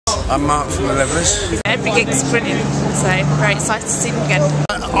I'm Mark from the Levellers. Every gig's brilliant, so very excited to see them again.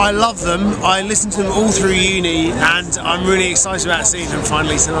 I love them. I listened to them all through uni, and I'm really excited about seeing them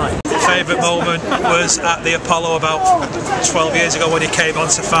finally tonight. Favourite moment was at the Apollo about 12 years ago when he came on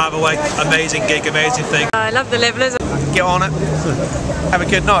to Five Away. Amazing gig, amazing thing. I love the Levellers. Get on it. Have a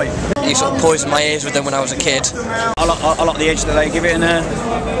good night. You sort of poisoned my ears with them when I was a kid. I like the edge that they give it, and I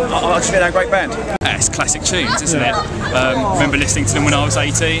just think they're a great band. It's classic tunes, isn't it? Remember listening to them when I was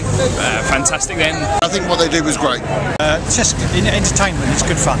 18. Fantastic then. I think what they did was great. It's just entertainment. It's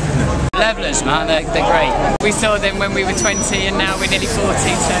good fun. Levellers, man, they're great. We saw them when we were 20 and now we're nearly 40,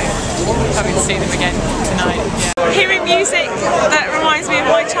 so coming to see them again tonight. Yeah. Hearing music that reminds me of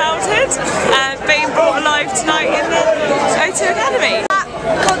my childhood, being brought alive tonight in the O2 Academy. That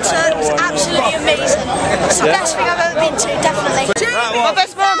concert was absolutely amazing. It's the best thing I've ever been to, definitely. My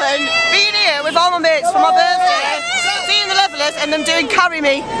best moment, being here with all my mates for my birthday, seeing the Levellers and them doing Carry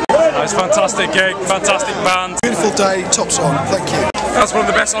Me. It was a fantastic gig, fantastic band. Beautiful day, top song, thank you. That's one of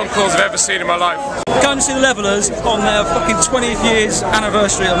the best encores I've ever seen in my life. Going to see the Levellers on their fucking 20th year's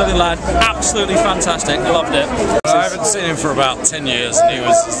anniversary of Living Lad. Absolutely fantastic. I loved it. I haven't seen him for about 10 years and he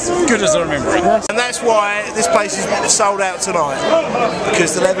was as good as I remember it. And that's why this place is sold out tonight,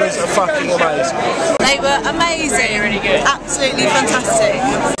 because the Levellers are fucking amazing. They were amazing, really good, absolutely fantastic.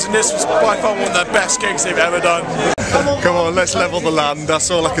 And this was by far one of the best gigs they've ever done. Come on, let's level the land, that's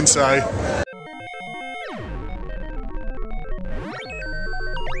all I can say.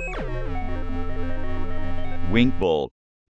 WinkBall.